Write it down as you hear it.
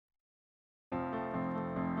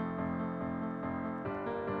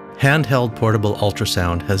Handheld portable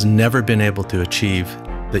ultrasound has never been able to achieve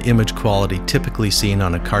the image quality typically seen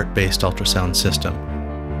on a cart-based ultrasound system.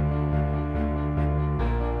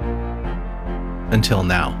 Until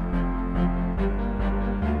now.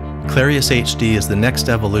 Clarius HD is the next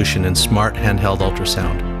evolution in smart handheld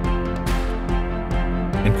ultrasound,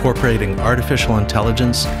 incorporating artificial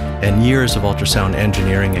intelligence and years of ultrasound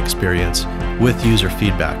engineering experience with user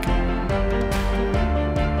feedback.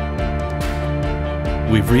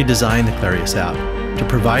 We've redesigned the Clarius app to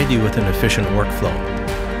provide you with an efficient workflow.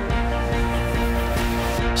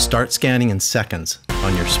 Start scanning in seconds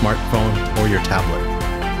on your smartphone or your tablet.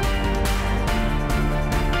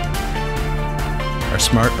 Our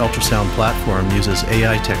smart ultrasound platform uses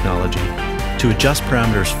AI technology to adjust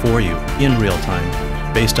parameters for you in real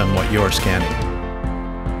time based on what you're scanning.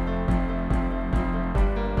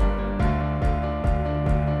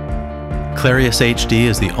 Clarius HD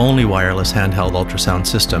is the only wireless handheld ultrasound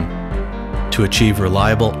system to achieve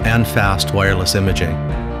reliable and fast wireless imaging.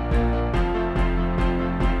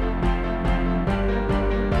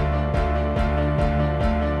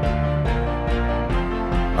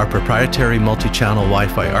 Our proprietary multi-channel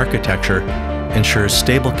Wi-Fi architecture ensures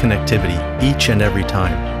stable connectivity each and every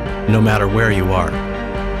time, no matter where you are,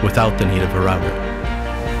 without the need of a router.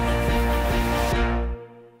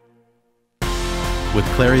 With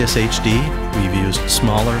Clarius HD, we've used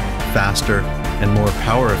smaller, faster, and more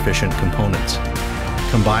power-efficient components,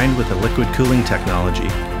 combined with a liquid cooling technology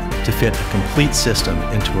to fit a complete system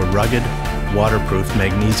into a rugged, waterproof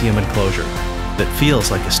magnesium enclosure that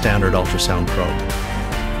feels like a standard ultrasound probe.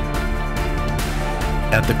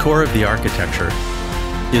 At the core of the architecture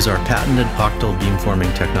is our patented octal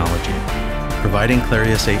beamforming technology, providing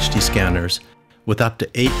Clarius HD scanners with up to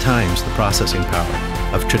 8 times the processing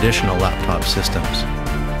power of traditional laptop systems.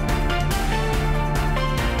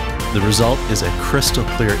 The result is a crystal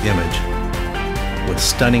clear image with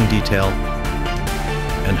stunning detail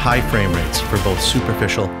and high frame rates for both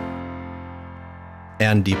superficial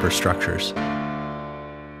and deeper structures.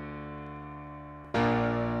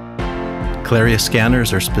 Clarius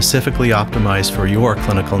scanners are specifically optimized for your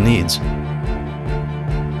clinical needs,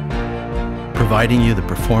 providing you the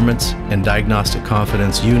performance and diagnostic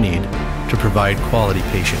confidence you need to provide quality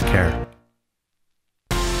patient care.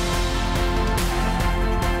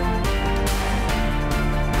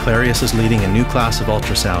 Clarius is leading a new class of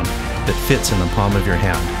ultrasound that fits in the palm of your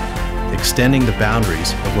hand, extending the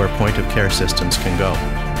boundaries of where point-of-care systems can go.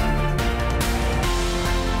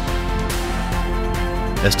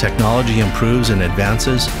 As technology improves and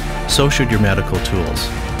advances, so should your medical tools.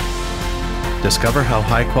 Discover how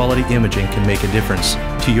high-quality imaging can make a difference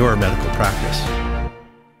to your medical practice.